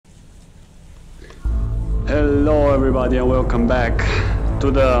Hello everybody and welcome back to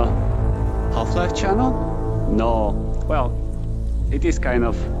the Half-Life channel? No, well, it is kind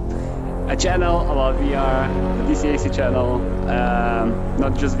of a channel about VR, the DCAC channel,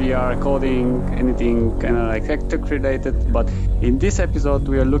 not just VR, coding, anything kind of like tech related, but in this episode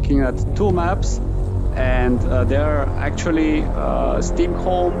we are looking at two maps and they are actually Steam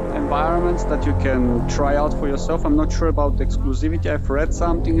home environments that you can try out for yourself. I'm not sure about the exclusivity. I've read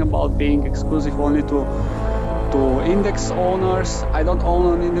something about being exclusive only to Index owners. I don't own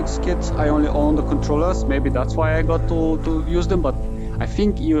an Index kit, I only own the controllers. Maybe that's why I got to use them, but I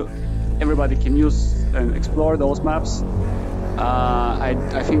think everybody can use and explore those maps.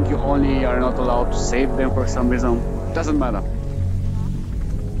 I think you only are not allowed to save them for some reason. Doesn't matter.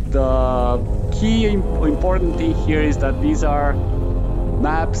 The key important thing here is that these are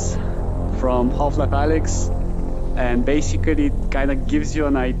maps from Half-Life Alyx, and basically it kind of gives you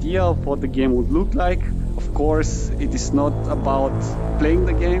an idea of what the game would look like. Of course, it is not about playing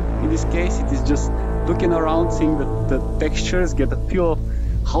the game in this case, it is just looking around, seeing the textures, get a feel of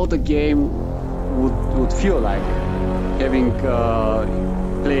how the game would feel like having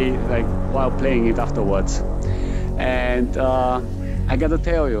while playing it afterwards. And I gotta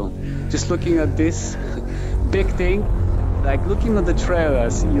tell you, just looking at this big thing, like looking at the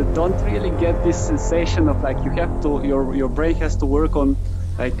trailers, you don't really get this sensation of like you have to, your brain has to work on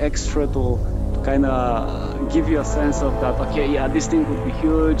like extra to kind of give you a sense of that, okay, yeah, this thing would be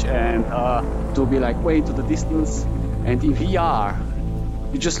huge, and to be like way to the distance. And in VR,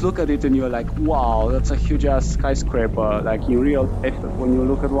 you just look at it and you're like, wow, that's a huge ass skyscraper. Like in real life, when you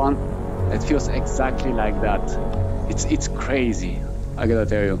look at one, it feels exactly like that. It's crazy, I gotta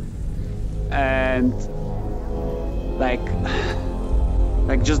tell you. And like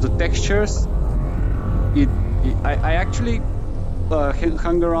just the textures, I actually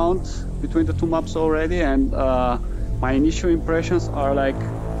hung around between the two maps already, and my initial impressions are like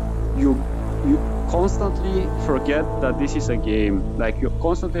you constantly forget that this is a game. Like you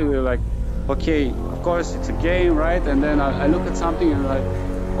constantly like, okay, of course it's a game, right? And then I look at something and like,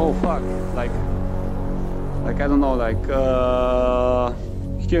 oh fuck, like I don't know, like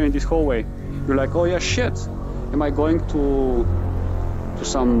here in this hallway, you're like, oh yeah, shit, am I going to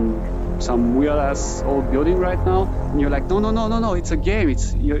some weird ass old building right now? And you're like, no, it's a game.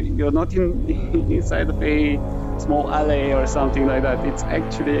 It's you're not inside of a small alley or something like that. It's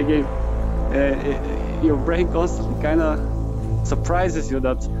actually a game. Your brain constantly kind of surprises you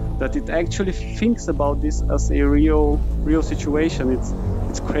that it actually thinks about this as a real situation.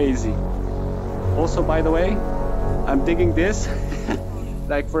 It's crazy. Also, by the way, I'm digging this.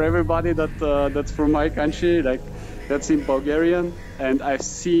 Like for everybody that's from my country, like that's in Bulgarian, and I've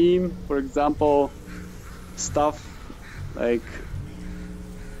seen, for example, stuff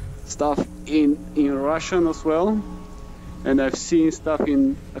in Russian as well, and I've seen stuff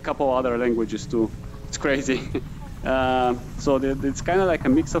in a couple other languages too. It's crazy. So it's kind of like a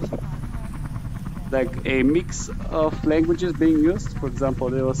mix of languages being used. For example,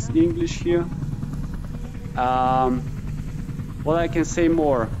 there was English here. What I can say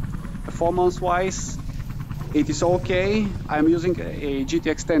more, performance-wise, it is okay. I'm using a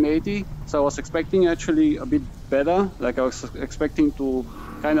GTX 1080, so I was expecting actually a bit better. Like I was expecting to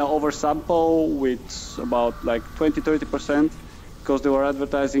kind of oversample with about like 20-30%, because they were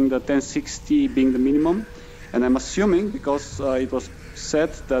advertising the 1060 being the minimum. And I'm assuming, because it was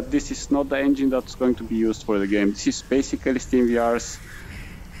said that this is not the engine that's going to be used for the game. This is basically SteamVR's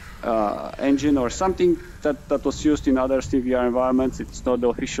engine or something that was used in other SteamVR environments. It's not the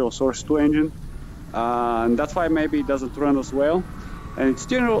official Source 2 engine. And that's why maybe it doesn't run as well, and it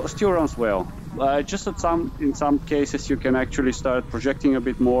still runs well. Just in some cases you can actually start projecting a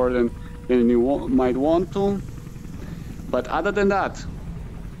bit more than you might want to, but other than that,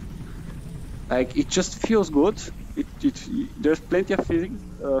 like it just feels good. There's plenty of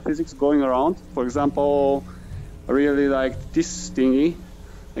physics going around. For example, I really like this thingy.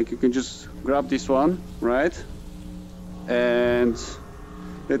 Like you can just grab this one, right? And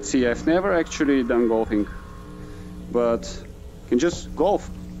let's see, I've never actually done golfing, but you can just golf.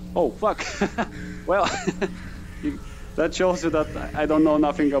 Oh, fuck. Well, that shows you that I don't know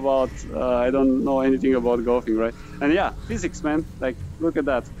nothing about, I don't know anything about golfing, right? And yeah, physics, man. Like, look at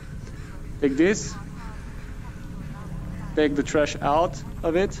that. Take this, take the trash out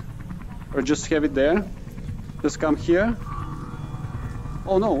of it, or just have it there. Just come here.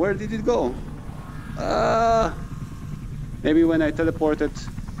 Oh no, where did it go? Maybe when I teleported,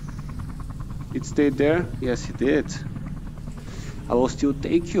 it stayed there. Yes, it did. I will still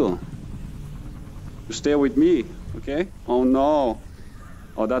take you. You stay with me, okay? Oh no.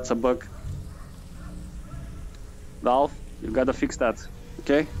 Oh, that's a bug. Valve, you gotta fix that.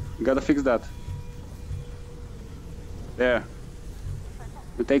 Okay? You gotta fix that. There.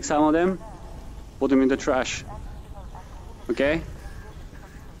 You take some of them, put them in the trash. Okay?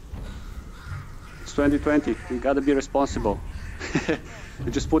 It's 2020. You gotta be responsible.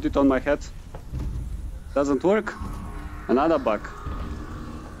 You just put it on my head. Doesn't work? Another bug.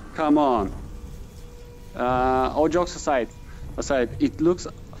 Come on. All jokes aside, it looks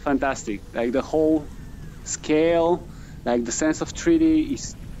fantastic. Like the whole scale, like the sense of 3D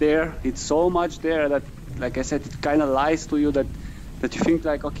is there. It's so much there that, like I said, it kind of lies to you that you think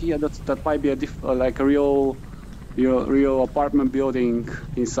like, okay, yeah, that might be a like a real apartment building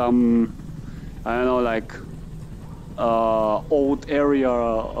in some, I don't know, like old area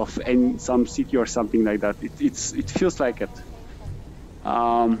of some city or something like that. It feels like it.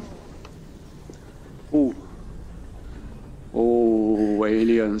 Oh,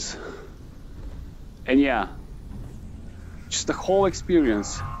 aliens. And yeah, just the whole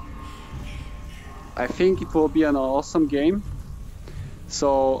experience. I think it will be an awesome game.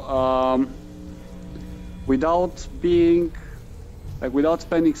 So without spending,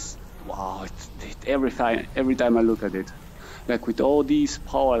 wow, every time I look at it, like with all these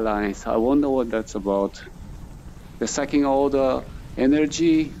power lines, I wonder what that's about. They're sucking all the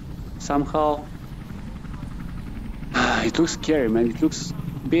energy somehow. It looks scary, man. It looks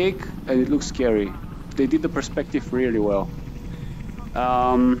big and it looks scary. They did the perspective really well.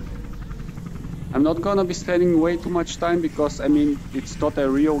 I'm not gonna be spending way too much time because, I mean, it's not a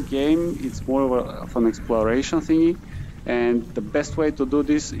real game. It's more of an exploration thingy. And the best way to do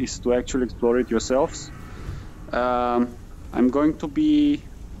this is to actually explore it yourselves. I'm going to be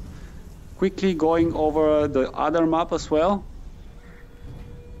quickly going over the other map as well.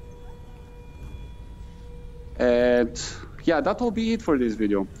 And yeah, that will be it for this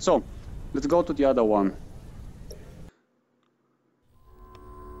video. So let's go to the other one.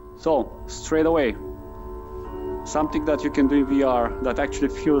 So straight away, something that you can do in VR that actually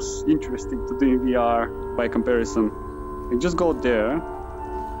feels interesting to do in VR by comparison. You just go there.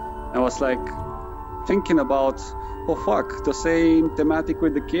 I was like thinking about, oh fuck, the same thematic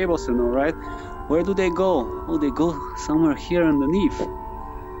with the cables and all, right? Where do they go? Oh, they go somewhere here underneath.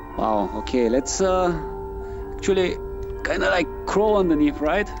 Wow, okay, let's actually kind of like crawl underneath,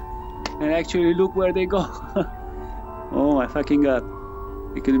 right? And actually look where they go. Oh my fucking god.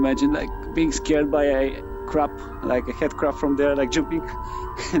 You can imagine like being scared by a crab, like a head crab from there, like jumping.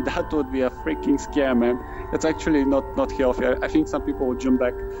 That would be a freaking scare, man. That's actually not healthy. I think some people would jump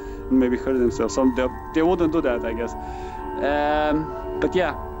back and maybe hurt themselves. Some they wouldn't do that, I guess. But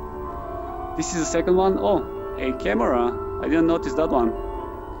yeah, this is the second one. Oh, a camera. I didn't notice that one.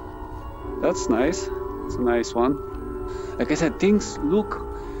 That's nice. It's a nice one. Like I said, things look,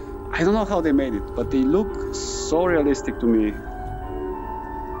 I don't know how they made it, but they look so realistic to me.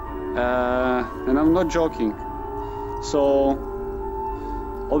 And I'm not joking. So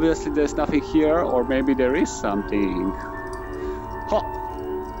obviously there's nothing here, or maybe there is something. Ha!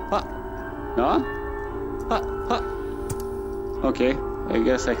 Ha! No? Ha! Ha! Okay, I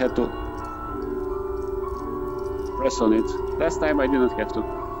guess I had to press on it. Last time I didn't have to.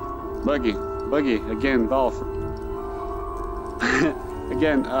 Buggy, again, Valve.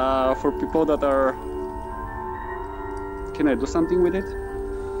 Again, for people that are... Can I do something with it?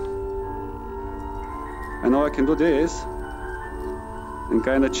 I know I can do this and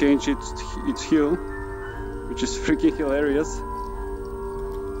kind of change its hue, which is freaking hilarious.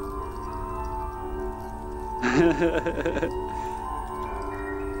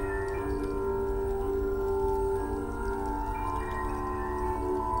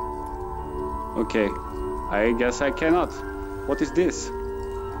 Okay, I guess I cannot. What is this?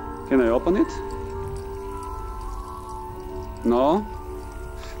 Can I open it? No?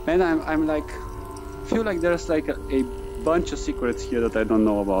 Man, I'm like... feel like there's like a bunch of secrets here that I don't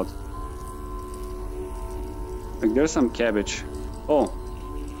know about. Like there's some cabbage. Oh.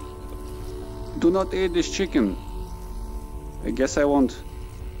 Do not eat this chicken. I guess I won't.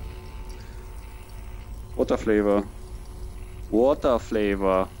 What a flavor. What a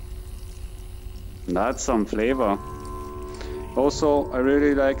flavor. That's some flavor. Also, I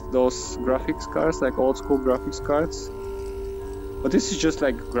really like those graphics cards, like old school graphics cards. But this is just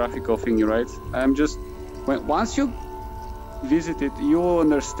like graphical thingy, right? I'm just... once you visit it, you will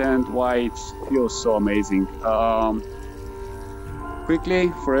understand why it feels so amazing.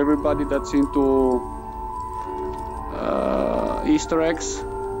 Quickly, for everybody that's into Easter eggs,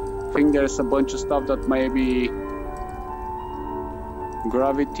 I think there's a bunch of stuff that maybe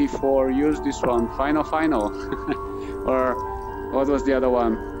Gravity 4 used this one. Final. Or what was the other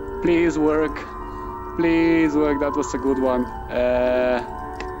one? Please work. Please work, that was a good one.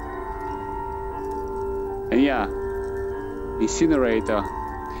 And yeah, incinerator.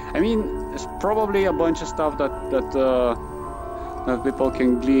 I mean, it's probably a bunch of stuff that people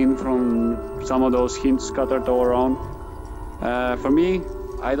can glean from some of those hints scattered all around. For me,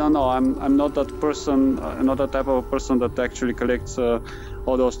 I don't know. I'm not that person. Not that type of person that actually collects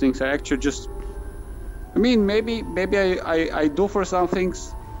all those things. I actually just. I mean, maybe I do for some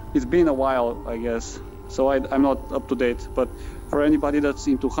things. It's been a while, I guess, so I'm not up to date. But for anybody that's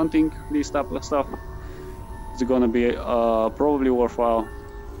into hunting this type of stuff, it's gonna be probably worthwhile.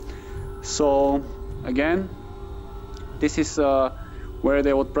 So again, this is where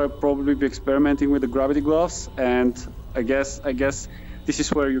they would probably be experimenting with the gravity gloves, and I guess this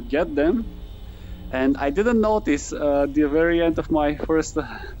is where you get them. And I didn't notice the very end of my first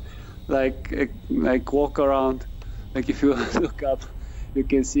like walk around. Like if you look up, you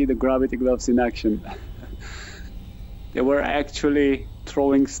can see the gravity gloves in action. They were actually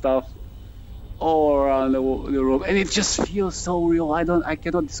throwing stuff all around the room, and it just feels so real. I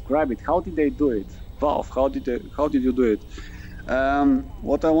cannot describe it. How did they do it? Valve, how did you do it?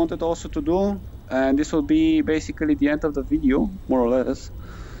 What I wanted also to do, and this will be basically the end of the video, more or less.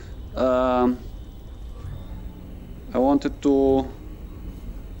 I wanted to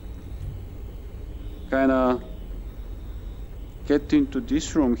kind of get into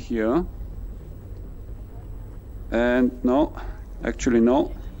this room here, and no, actually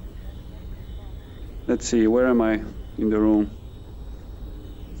no. Let's see, where am I in the room?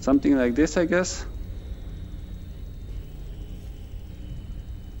 Something like this, I guess.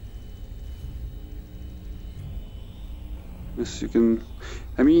 Yes, you can.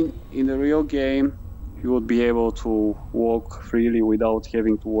 I mean, in the real game, you would be able to walk freely without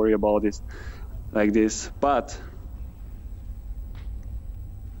having to worry about it like this. But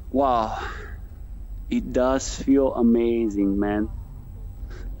wow, it does feel amazing, man.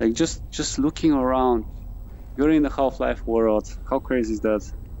 Like just looking around, you're in the Half-Life world. How crazy is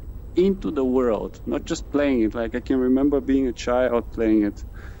that? Into the world, not just playing it. Like I can remember being a child playing it,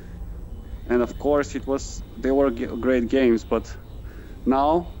 and of course they were great games. But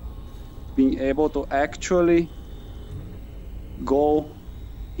now being able to actually go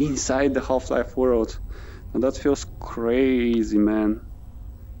inside the Half-Life world, and that feels crazy, man.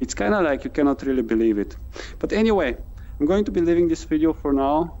 It's kind of like you cannot really believe it. But anyway, I'm going to be leaving this video for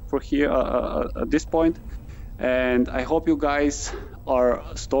now, for here at this point, and I hope you guys are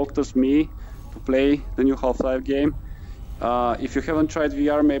stoked as me to play the new Half-Life game. If you haven't tried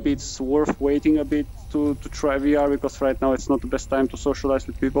VR, maybe it's worth waiting a bit to try VR, because right now it's not the best time to socialize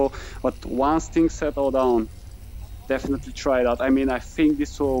with people. But once things settle down, definitely try it out. I mean, I think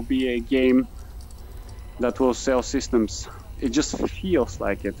this will be a game that will sell systems. It just feels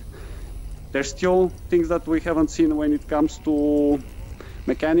like it. There's still things that we haven't seen when it comes to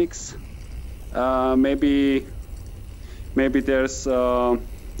mechanics. Maybe there's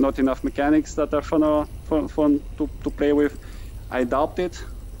not enough mechanics that are fun to play with. I doubt it.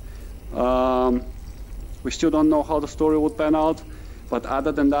 We still don't know how the story would pan out, but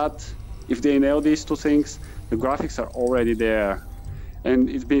other than that, if they nail these two things, the graphics are already there. And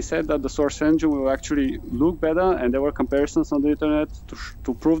it's been said that the source engine will actually look better, and there were comparisons on the internet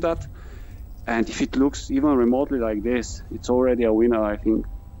to prove that. And if it looks even remotely like this, it's already a winner, I think.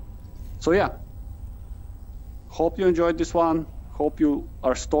 So yeah, hope you enjoyed this one. Hope you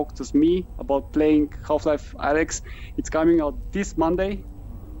are stoked as me about playing Half-Life Alyx. It's coming out this Monday.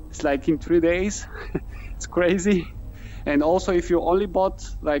 It's like in 3 days. It's crazy. And also, if you only bought,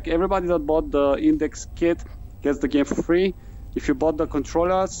 like everybody that bought the Index kit gets the game for free. If you bought the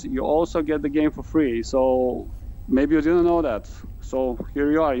controllers, you also get the game for free. So maybe you didn't know that. So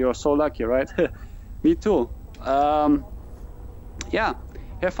here you are. You're so lucky, right? Me too. Yeah.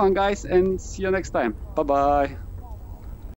 Have fun, guys, and see you next time. Bye-bye.